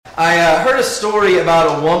I heard a story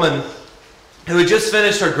about a woman who had just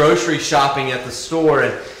finished her grocery shopping at the store,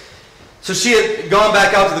 and so she had gone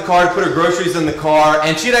back out to the car to put her groceries in the car,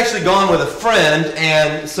 and she had actually gone with a friend,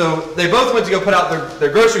 and so they both went to go put out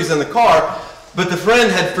their groceries in the car, but the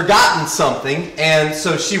friend had forgotten something, and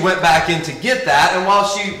so she went back in to get that, and while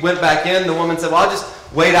she went back in, the woman said, well, I'll just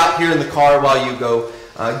wait out here in the car while you go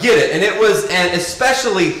get it. And it was an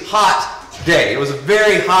especially hot day. It was a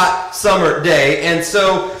very hot summer day, and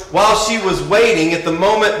so while she was waiting, at the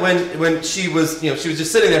moment when she was, she was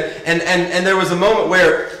just sitting there, and there was a moment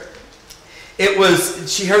where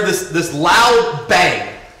she heard this loud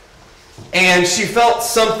bang, and she felt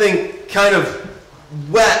something kind of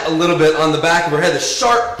wet a little bit on the back of her head, the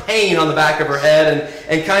sharp pain on the back of her head,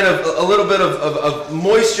 and kind of a little bit of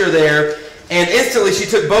moisture there. And instantly she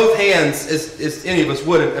took both hands, as any of us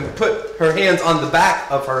would, and put her hands on the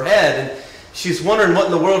back of her head. And she's wondering what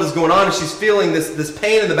in the world is going on, and she's feeling this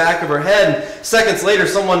pain in the back of her head. And seconds later,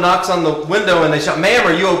 someone knocks on the window and they shout, "Ma'am,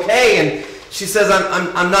 are you okay?" And she says,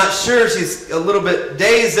 I'm not sure. She's a little bit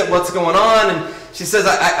dazed at what's going on. And she says,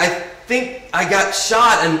 I think I got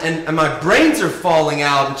shot and my brains are falling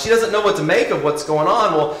out. And she doesn't know what to make of what's going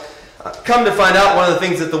on. Well, come to find out, one of the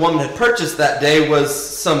things that the woman had purchased that day was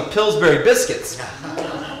some Pillsbury biscuits.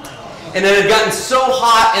 And it had gotten so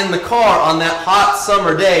hot in the car on that hot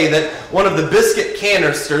summer day that one of the biscuit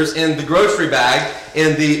canisters in the grocery bag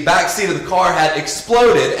in the back seat of the car had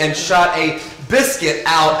exploded and shot a biscuit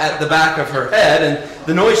out at the back of her head. And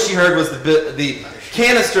the noise she heard was the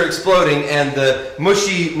canister exploding, and the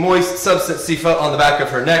mushy, moist substance she felt on the back of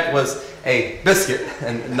her neck was a biscuit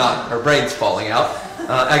and not her brains falling out.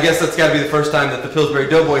 I guess that's got to be the first time that the Pillsbury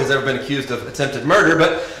Doughboy has ever been accused of attempted murder.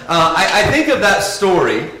 But I think of that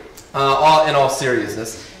story, in all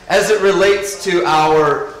seriousness, as it relates to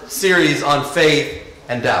our series on faith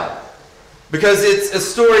and doubt. Because it's a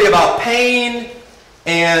story about pain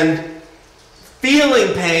and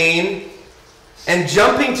feeling pain and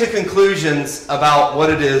jumping to conclusions about what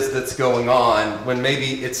it is that's going on when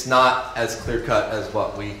maybe it's not as clear-cut as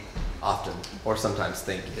what we often or sometimes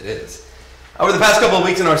think it is. Over the past couple of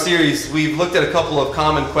weeks in our series, we've looked at a couple of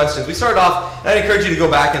common questions. We started off, and I'd encourage you to go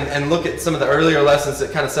back and look at some of the earlier lessons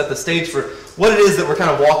that kind of set the stage for what it is that we're kind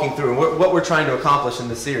of walking through and what we're trying to accomplish in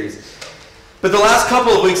this series. But the last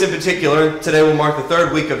couple of weeks in particular, today will mark the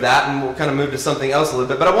third week of that, and we'll kind of move to something else a little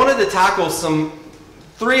bit. But I wanted to tackle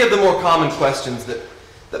three of the more common questions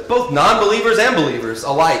that both non-believers and believers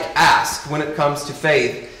alike ask when it comes to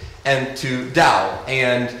faith and to doubt.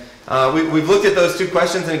 And we've looked at those two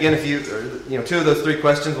questions, and again, two of those three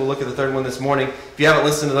questions, we'll look at the third one this morning. If you haven't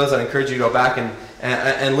listened to those, I'd encourage you to go back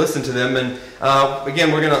and listen to them. And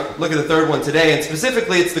again, we're going to look at the third one today, and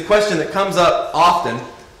specifically, it's the question that comes up often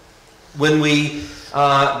when we,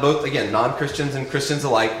 both, again, non-Christians and Christians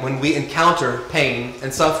alike, when we encounter pain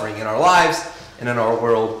and suffering in our lives and in our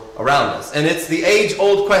world around us. And it's the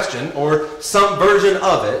age-old question, or some version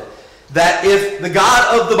of it, that if the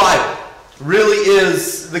God of the Bible really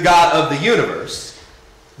is the God of the universe,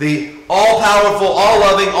 the all-powerful,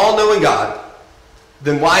 all-loving, all-knowing God,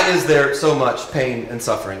 then why is there so much pain and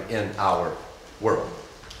suffering in our world?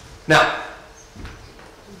 Now,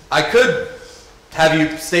 I could have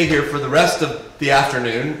you stay here for the rest of the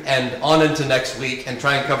afternoon and on into next week and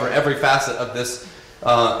try and cover every facet of this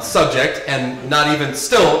subject and not even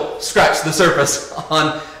still scratch the surface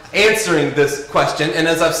on answering this question. And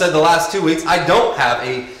as I've said the last 2 weeks, I don't have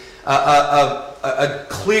a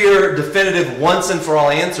clear, definitive, once and for all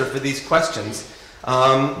answer for these questions.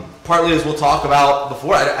 Partly, as we'll talk about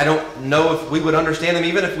before, I don't know if we would understand them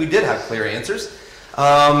even if we did have clear answers.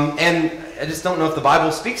 And I just don't know if the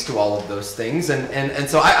Bible speaks to all of those things. And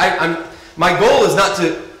so my goal is not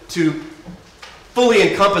to fully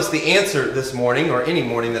encompass the answer this morning, or any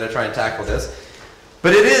morning that I try and tackle this,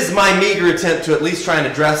 but it is my meager attempt to at least try and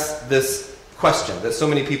address this question that so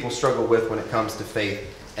many people struggle with when it comes to faith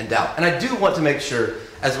and doubt. And I do want to make sure,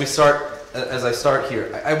 as I start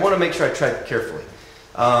here, I want to make sure I tread carefully.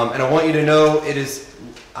 And I want you to know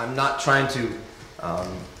I'm not trying to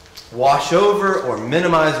wash over or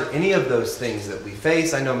minimize or any of those things that we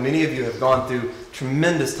face. I know many of you have gone through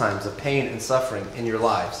tremendous times of pain and suffering in your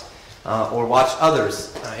lives, or watched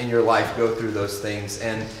others in your life go through those things.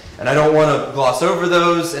 And I don't want to gloss over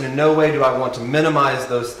those, and in no way do I want to minimize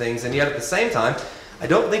those things. And yet at the same time, I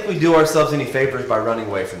don't think we do ourselves any favors by running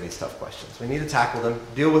away from these tough questions. We need to tackle them,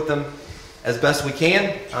 deal with them as best we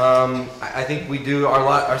can. I think we do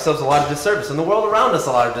ourselves a lot of disservice, and the world around us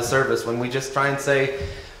a lot of disservice, when we just try and say,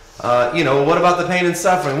 what about the pain and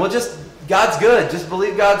suffering? Well, just God's good. Just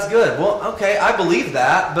believe God's good. Well, okay, I believe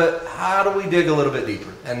that, but how do we dig a little bit deeper?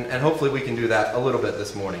 And hopefully we can do that a little bit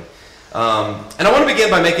this morning. And I want to begin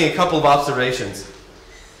by making a couple of observations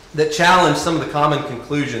that challenge some of the common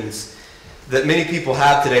conclusions that many people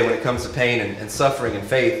have today when it comes to pain and suffering and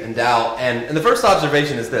faith and doubt. And the first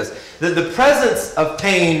observation is this, that the presence of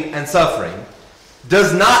pain and suffering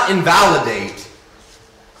does not invalidate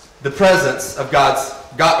the presence of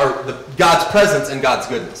God's presence and God's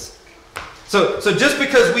goodness. So just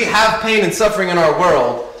because we have pain and suffering in our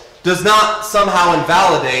world does not somehow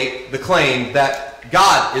invalidate the claim that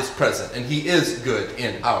God is present and He is good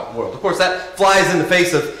in our world. Of course, that flies in the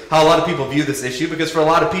face of how a lot of people view this issue, because for a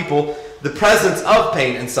lot of people, the presence of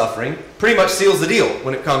pain and suffering pretty much seals the deal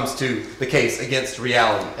when it comes to the case against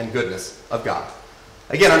reality and goodness of God.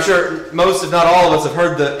 Again, I'm sure most, if not all of us, have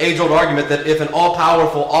heard the age-old argument that if an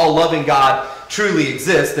all-powerful, all-loving God truly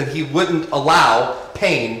exists, then He wouldn't allow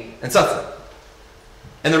pain and suffering.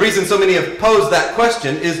 And the reason so many have posed that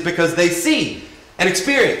question is because they see and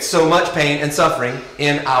experience so much pain and suffering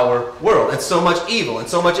in our world, and so much evil and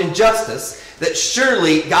so much injustice, that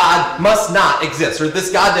surely God must not exist. Or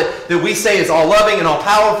this God that we say is all-loving and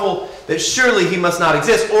all-powerful, that surely He must not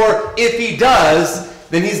exist. Or if He does,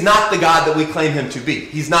 then He's not the God that we claim Him to be.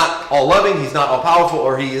 He's not all-loving, He's not all-powerful,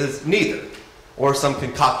 or He is neither. Or some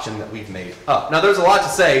concoction that we've made up. Now, there's a lot to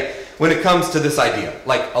say when it comes to this idea.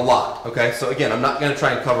 Like, a lot. Okay? So again, I'm not going to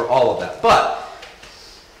try and cover all of that. But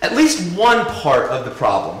at least one part of the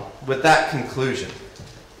problem with that conclusion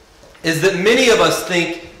is that many of us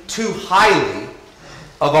think too highly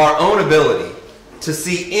of our own ability to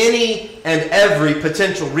see any and every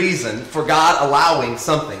potential reason for God allowing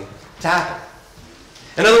something to happen.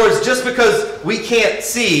 In other words, just because we can't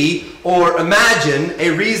see or imagine a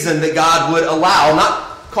reason that God would allow,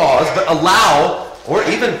 not cause, but allow, or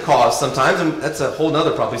even cause sometimes, and that's a whole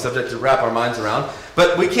other probably subject to wrap our minds around,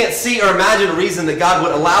 but we can't see or imagine a reason that God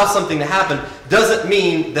would allow something to happen doesn't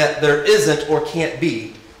mean that there isn't or can't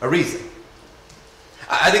be a reason.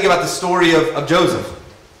 I think about the story of Joseph.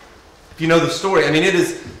 If you know the story, I mean, it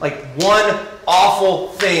is like one awful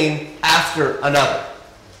thing after another.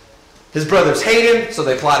 His brothers hate him, so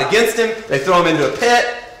they plot against him. They throw him into a pit.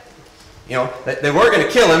 You know, they were going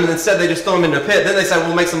to kill him, and instead they just throw him into a pit. Then they said,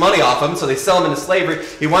 we'll make some money off him, so they sell him into slavery.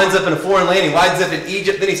 He winds up in a foreign land. He winds up in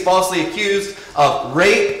Egypt. Then he's falsely accused of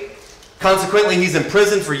rape. Consequently, he's in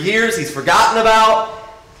prison for years. He's forgotten about.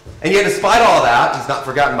 And yet, despite all that, he's not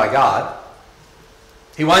forgotten by God.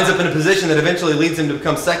 He winds up in a position that eventually leads him to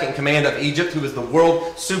become second in command of Egypt, who was the world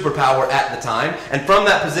superpower at the time. And from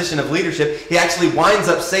that position of leadership, he actually winds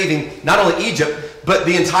up saving not only Egypt, but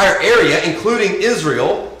the entire area, including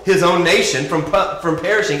Israel, his own nation, from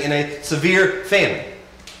perishing in a severe famine.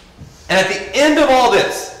 And at the end of all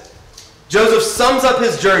this, Joseph sums up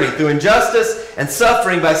his journey through injustice and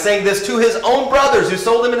suffering by saying this to his own brothers who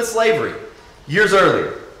sold him into slavery years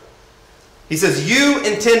earlier. He says, "You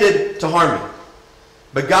intended to harm me,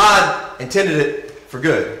 but God intended it for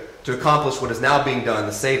good, to accomplish what is now being done,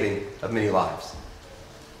 the saving of many lives."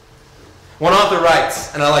 One author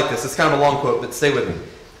writes, and I like this, it's kind of a long quote, but stay with me.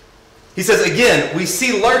 He says, "Again, we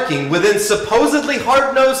see lurking within supposedly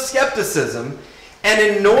hard-nosed skepticism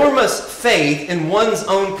an enormous faith in one's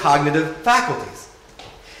own cognitive faculties.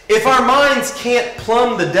 If our minds can't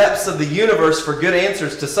plumb the depths of the universe for good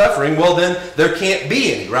answers to suffering, well then, there can't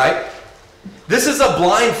be any, right? This is a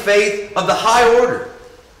blind faith of the high order.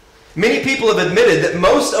 Many people have admitted that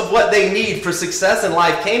most of what they need for success in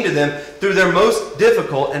life came to them through their most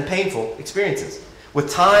difficult and painful experiences. With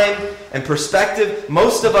time and perspective,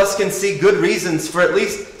 most of us can see good reasons for at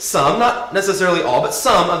least some, not necessarily all, but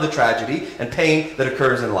some of the tragedy and pain that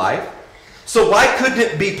occurs in life. So why couldn't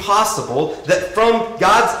it be possible that from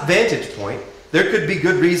God's vantage point, there could be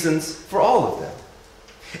good reasons for all of them?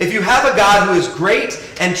 If you have a God who is great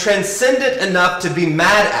and transcendent enough to be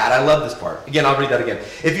mad at, I love this part. Again, I'll read that again.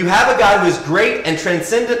 If you have a God who is great and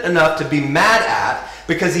transcendent enough to be mad at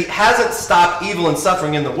because he hasn't stopped evil and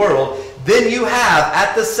suffering in the world, then you have,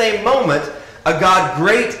 at the same moment, a God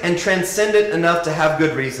great and transcendent enough to have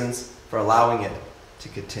good reasons for allowing it to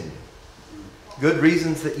continue. Good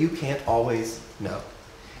reasons that you can't always know.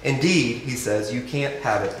 Indeed, he says, you can't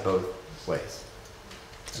have it both ways.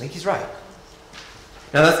 I think he's right.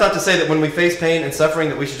 Now, that's not to say that when we face pain and suffering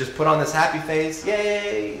that we should just put on this happy face.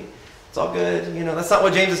 Yay! It's all good. You know, that's not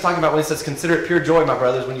what James is talking about when he says, "Consider it pure joy, my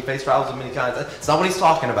brothers, when you face trials of many kinds." It's not what he's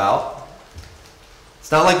talking about.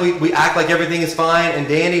 It's not like we act like everything is fine and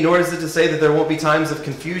dandy, nor is it to say that there won't be times of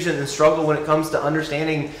confusion and struggle when it comes to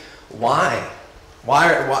understanding why.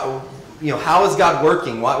 how is God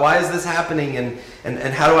working? Why is this happening?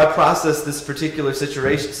 And how do I process this particular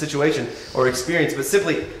situation or experience?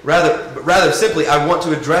 But rather simply, I want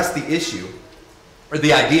to address the issue, or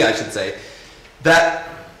the idea, I should say, that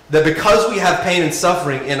because we have pain and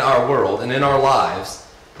suffering in our world and in our lives,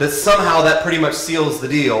 that somehow that pretty much seals the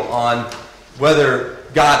deal on whether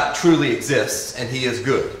God truly exists and he is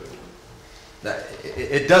good.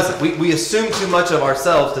 It doesn't. We assume too much of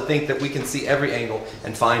ourselves to think that we can see every angle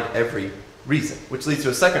and find every reason, which leads to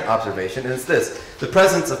a second observation, and it's this. The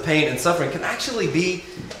presence of pain and suffering can actually be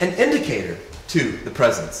an indicator to the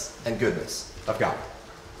presence and goodness of God.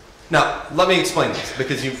 Now, let me explain this,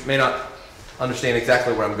 because you may not understand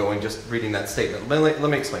exactly where I'm going just reading that statement. Let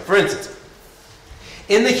me explain. For instance,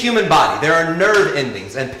 in the human body, there are nerve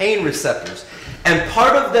endings and pain receptors, and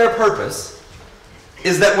part of their purpose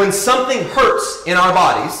is that when something hurts in our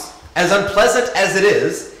bodies, as unpleasant as it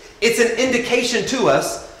is, it's an indication to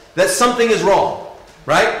us that something is wrong,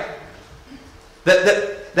 right?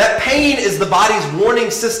 That pain is the body's warning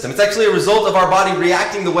system. It's actually a result of our body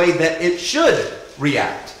reacting the way that it should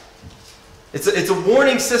react. It's a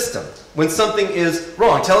warning system when something is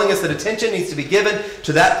wrong, telling us that attention needs to be given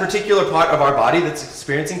to that particular part of our body that's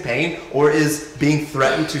experiencing pain or is being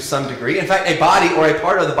threatened to some degree. In fact, a body or a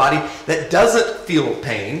part of the body that doesn't feel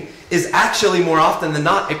pain is actually more often than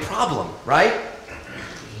not a problem, right?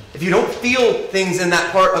 If you don't feel things in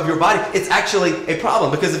that part of your body, it's actually a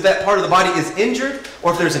problem, because if that part of the body is injured,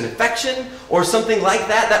 or if there's an infection or something like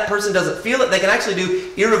that, that person doesn't feel it, they can actually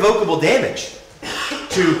do irrevocable damage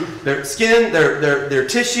to their skin, their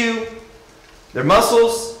tissue, their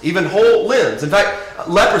muscles, even whole limbs. In fact,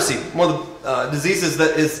 leprosy, one of the diseases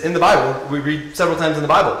that is in the Bible, we read several times in the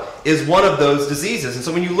Bible, is one of those diseases. And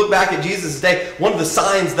so when you look back at Jesus' day, one of the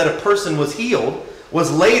signs that a person was healed was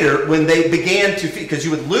later when they began to feel, because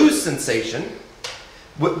you would lose sensation.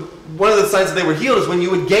 One of the signs that they were healed is when you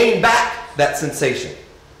would gain back that sensation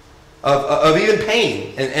of even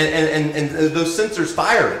pain and those sensors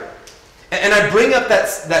firing. And I bring up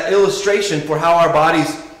that illustration for how our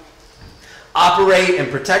bodies operate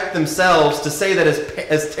and protect themselves to say that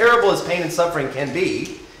as terrible as pain and suffering can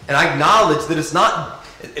be, and I acknowledge that it's not,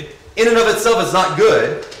 in and of itself it's not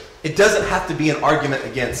good, it doesn't have to be an argument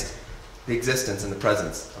against the existence and the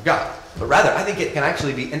presence of God. But rather, I think it can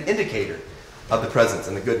actually be an indicator of the presence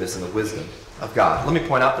and the goodness and the wisdom of God. Let me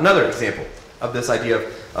point out another example of this idea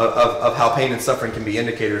of how pain and suffering can be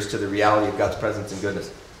indicators to the reality of God's presence and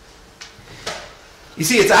goodness. You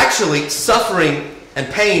see, it's actually suffering and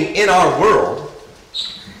pain in our world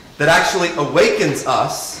that actually awakens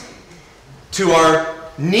us to our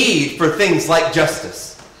need for things like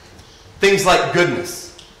justice, things like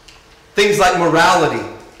goodness, things like morality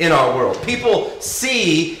in our world. People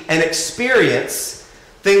see and experience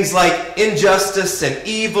things like injustice and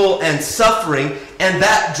evil and suffering, and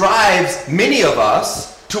that drives many of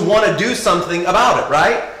us to want to do something about it,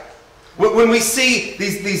 right? When we see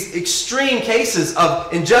these extreme cases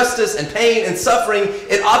of injustice and pain and suffering,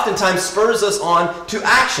 it oftentimes spurs us on to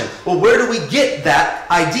action. Well, where do we get that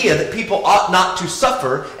idea that people ought not to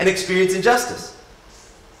suffer and experience injustice?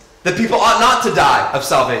 That people ought not to die of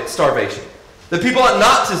starvation? That people ought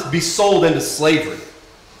not to be sold into slavery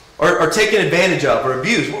or taken advantage of or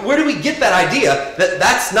abused? Where do we get that idea that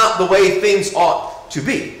that's not the way things ought to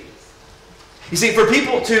be? You see, for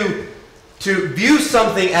people to view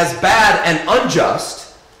something as bad and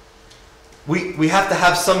unjust, we have to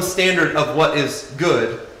have some standard of what is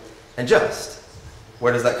good and just.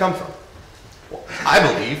 Where does that come from? Well, I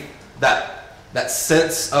believe that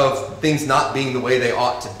sense of things not being the way they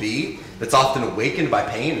ought to be, that's often awakened by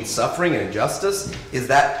pain and suffering and injustice, is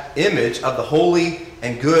that image of the holy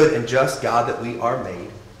and good and just God that we are made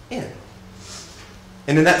in.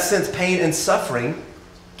 And in that sense, pain and suffering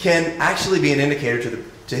can actually be an indicator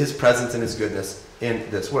to his presence and his goodness in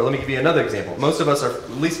this world. Let me give you another example. Most of us are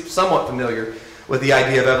at least somewhat familiar with the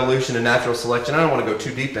idea of evolution and natural selection. I don't want to go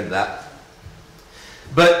too deep into that.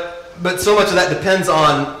 But so much of that depends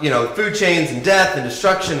on, food chains and death and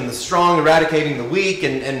destruction and the strong eradicating the weak.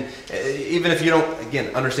 And even if you don't,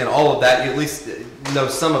 again, understand all of that, you at least know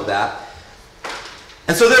some of that.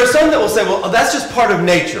 And so there are some that will say, well, that's just part of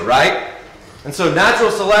nature, right? And so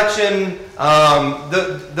natural selection,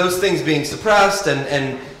 those things being suppressed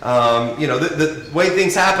and the way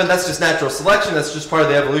things happen, that's just natural selection. That's just part of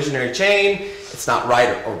the evolutionary chain. It's not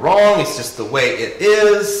right or wrong. It's just the way it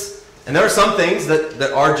is. And there are some things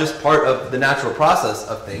that are just part of the natural process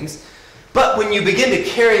of things. But when you begin to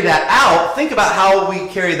carry that out, think about how we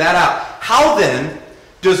carry that out. How then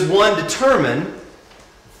does one determine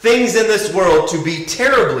things in this world to be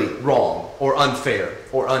terribly wrong or unfair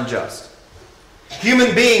or unjust?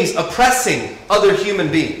 Human beings oppressing other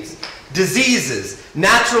human beings. Diseases,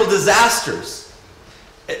 natural disasters.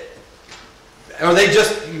 Are they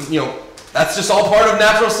just, that's just all part of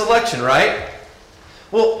natural selection, right?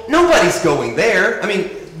 Well, nobody's going there. I mean,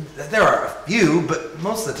 there are a few, but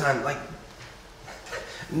most of the time,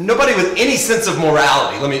 nobody with any sense of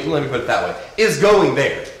morality, let me put it that way, is going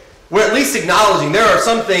there. We're at least acknowledging there are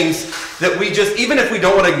some things that we just, even if we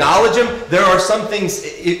don't want to acknowledge them, there are some things,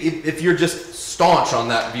 if you're just staunch on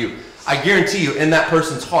that view, I guarantee you in that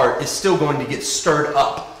person's heart is still going to get stirred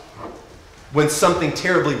up when something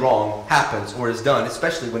terribly wrong happens or is done,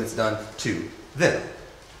 especially when it's done to them.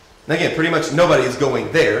 And again, pretty much nobody is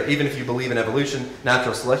going there, even if you believe in evolution,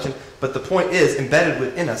 natural selection. But the point is, embedded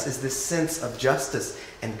within us is this sense of justice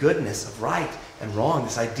and goodness, of right and wrong,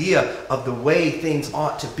 this idea of the way things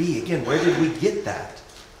ought to be. Again, where did we get that?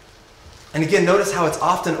 And again, notice how it's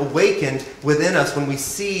often awakened within us when we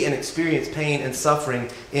see and experience pain and suffering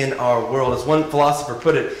in our world. As one philosopher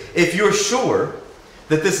put it, if you're sure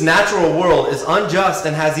that this natural world is unjust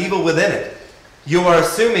and has evil within it, you are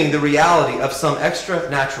assuming the reality of some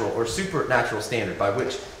extra-natural or supernatural standard by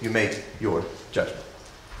which you make your judgment.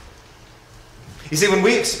 You see, when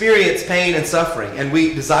we experience pain and suffering and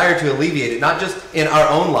we desire to alleviate it, not just in our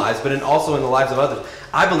own lives, but also in the lives of others,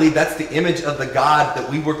 I believe that's the image of the God that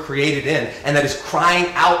we were created in, and that is crying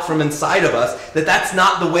out from inside of us that that's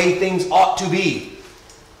not the way things ought to be.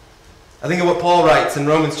 I think of what Paul writes in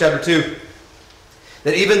Romans chapter 2,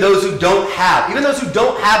 that even those who don't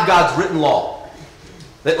have God's written law,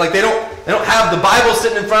 that they don't have the Bible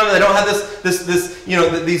sitting in front of them, they don't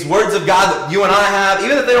have these words of God that you and I have,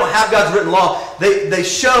 even if they don't have God's written law, they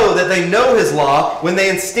show that they know His law when they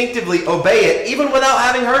instinctively obey it, even without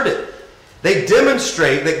having heard it. They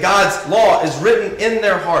demonstrate that God's law is written in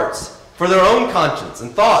their hearts for their own conscience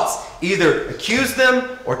and thoughts either accuse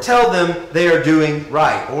them or tell them they are doing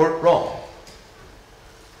right or wrong.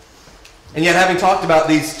 And yet, having talked about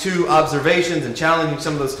these two observations and challenging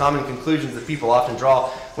some of those common conclusions that people often draw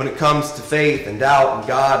when it comes to faith and doubt and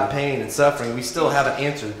God and pain and suffering, we still haven't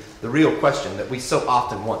answered the real question that we so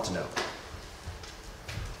often want to know.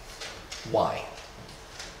 Why?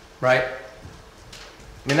 Right?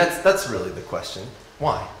 I mean, that's really the question.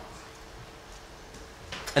 Why?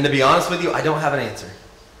 And to be honest with you, I don't have an answer.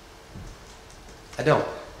 I don't.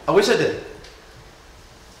 I wish I did.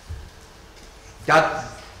 God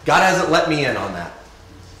hasn't let me in on that.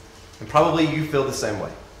 And probably you feel the same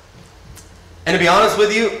way. And to be honest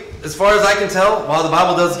with you, as far as I can tell, while the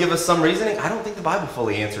Bible does give us some reasoning, I don't think the Bible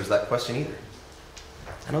fully answers that question either.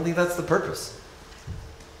 I don't think that's the purpose.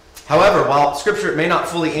 However, while Scripture may not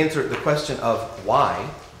fully answer the question of why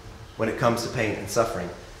when it comes to pain and suffering,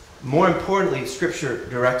 more importantly, Scripture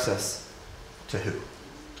directs us to who?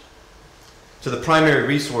 To the primary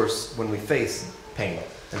resource when we face pain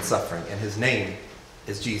and suffering, and His name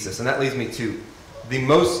is Jesus. And that leads me to the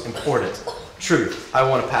most important truth I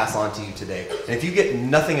want to pass on to you today. And if you get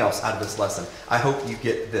nothing else out of this lesson, I hope you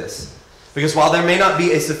get this. Because while there may not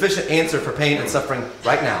be a sufficient answer for pain and suffering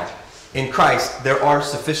right now, in Christ there are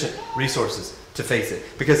sufficient resources to face it.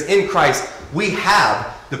 Because in Christ we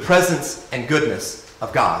have the presence and goodness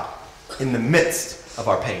of God in the midst of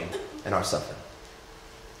our pain and our suffering.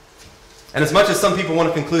 And as much as some people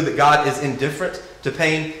want to conclude that God is indifferent to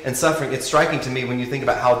pain and suffering, it's striking to me when you think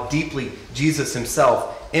about how deeply Jesus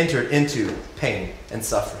Himself entered into pain and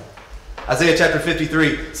suffering. Isaiah chapter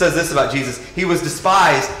 53 says this about Jesus: He was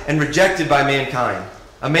despised and rejected by mankind,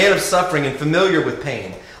 a man of suffering and familiar with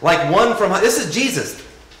pain. Like one from... This is Jesus,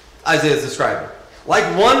 Isaiah is describing. Like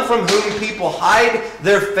one from whom people hide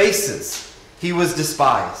their faces, He was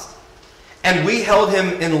despised. And we held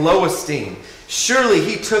Him in low esteem. Surely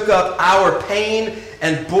He took up our pain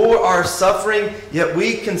and bore our suffering, yet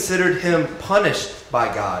we considered Him punished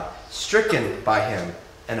by God, stricken by Him,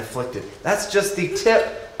 and afflicted. That's just the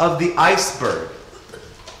tip of the iceberg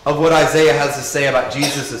of what Isaiah has to say about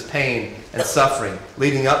Jesus' pain and suffering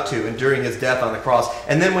leading up to and during His death on the cross.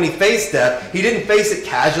 And then when He faced death, He didn't face it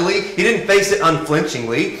casually. He didn't face it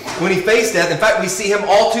unflinchingly. When He faced death, in fact, we see Him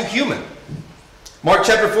all too human. Mark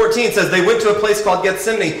chapter 14 says, they went to a place called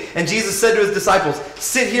Gethsemane, and Jesus said to His disciples,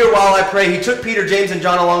 sit here while I pray. He took Peter, James, and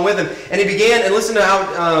John along with Him, and He began, and listen to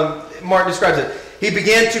how Mark describes it, He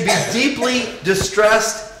began to be deeply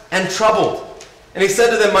distressed and troubled. And He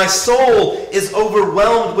said to them, my soul is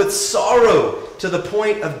overwhelmed with sorrow to the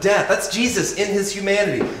point of death. That's Jesus in His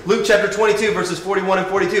humanity. Luke chapter 22, verses 41 and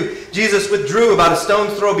 42. Jesus withdrew about a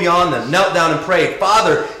stone's throw beyond them, knelt down and prayed,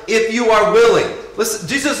 Father, if you are willing. Listen,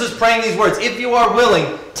 Jesus is praying these words, if you are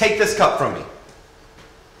willing, take this cup from me.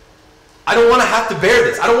 I don't want to have to bear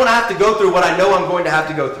this. I don't want to have to go through what I know I'm going to have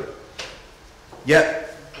to go through.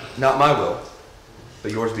 Yet, not my will,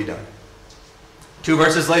 but yours be done. 2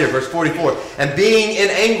 verses later, verse 44, and being in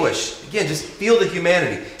anguish, again, just feel the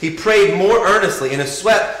humanity. He prayed more earnestly, and his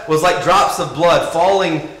sweat was like drops of blood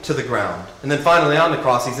falling to the ground. And then finally on the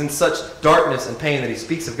cross, he's in such darkness and pain that he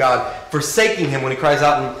speaks of God forsaking him when he cries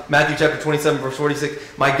out in Matthew chapter 27, verse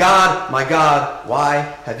 46, my God, why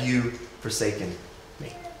have you forsaken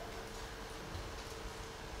me?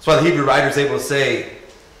 That's why the Hebrew writer is able to say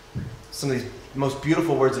some of these most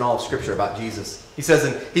beautiful words in all of Scripture about Jesus. He says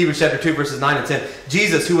in Hebrews chapter 2, verses 9 and 10,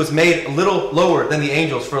 Jesus, who was made a little lower than the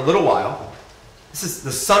angels for a little while, this is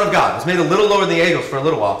the Son of God, was made a little lower than the angels for a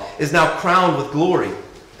little while, is now crowned with glory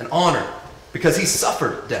and honor because he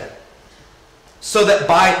suffered death, so that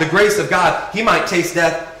by the grace of God, he might taste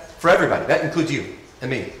death for everybody. That includes you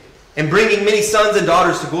and me. In bringing many sons and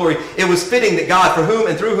daughters to glory, it was fitting that God, for whom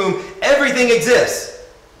and through whom everything exists,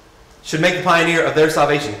 should make the pioneer of their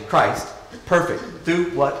salvation, Christ, perfect through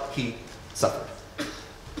what he suffered.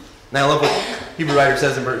 Now I love what Hebrew writer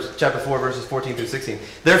says in chapter 4, verses 14 through 16.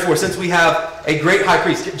 Therefore, since we have a great high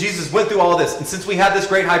priest, Jesus went through all this, and since we have this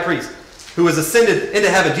great high priest who has ascended into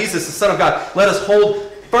heaven, Jesus, the Son of God, let us hold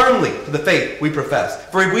firmly to the faith we profess.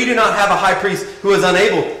 For we do not have a high priest who is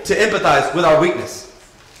unable to empathize with our weakness,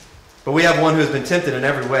 but we have one who has been tempted in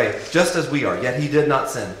every way, just as we are, yet he did not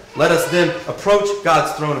sin. Let us then approach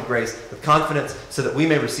God's throne of grace with confidence so that we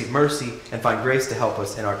may receive mercy and find grace to help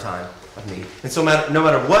us in our time of need. And so no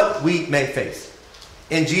matter what we may face,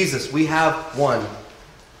 in Jesus we have one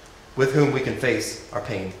with whom we can face our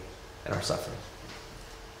pain and our suffering.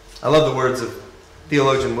 I love the words of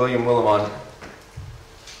theologian William Willimon.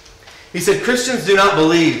 He said, Christians do not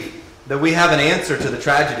believe that we have an answer to the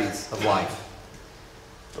tragedies of life,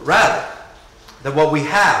 but rather that what we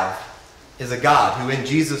have is a God who in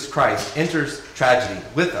Jesus Christ enters tragedy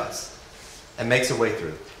with us and makes a way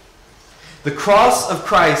through. The cross of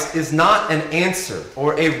Christ is not an answer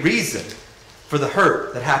or a reason for the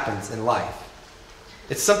hurt that happens in life.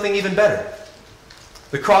 It's something even better.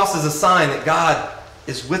 The cross is a sign that God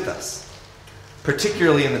is with us,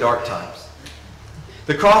 particularly in the dark times.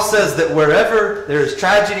 The cross says that wherever there is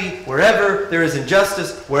tragedy, wherever there is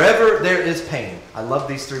injustice, wherever there is pain, I love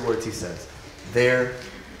these 3 words he says, there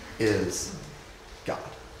is God.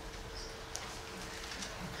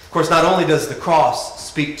 Of course, not only does the cross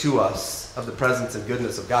speak to us of the presence and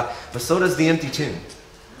goodness of God, but so does the empty tomb.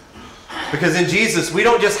 Because in Jesus, we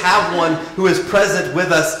don't just have one who is present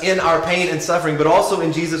with us in our pain and suffering, but also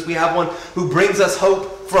in Jesus, we have one who brings us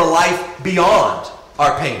hope for a life beyond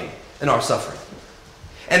our pain and our suffering.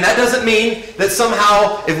 And that doesn't mean that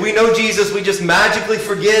somehow, if we know Jesus, we just magically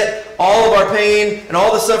forget all of our pain and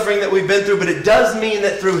all the suffering that we've been through, but it does mean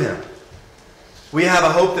that through him, we have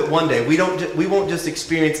a hope that one day we won't just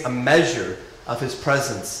experience a measure of his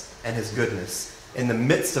presence and his goodness in the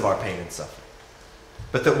midst of our pain and suffering,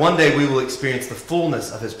 but that one day we will experience the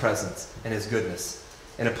fullness of his presence and his goodness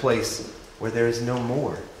in a place where there is no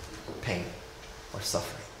more pain or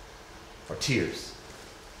suffering or tears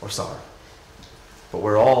or sorrow, but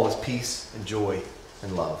where all is peace and joy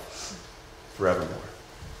and love forevermore.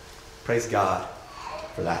 Praise God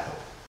for that hope.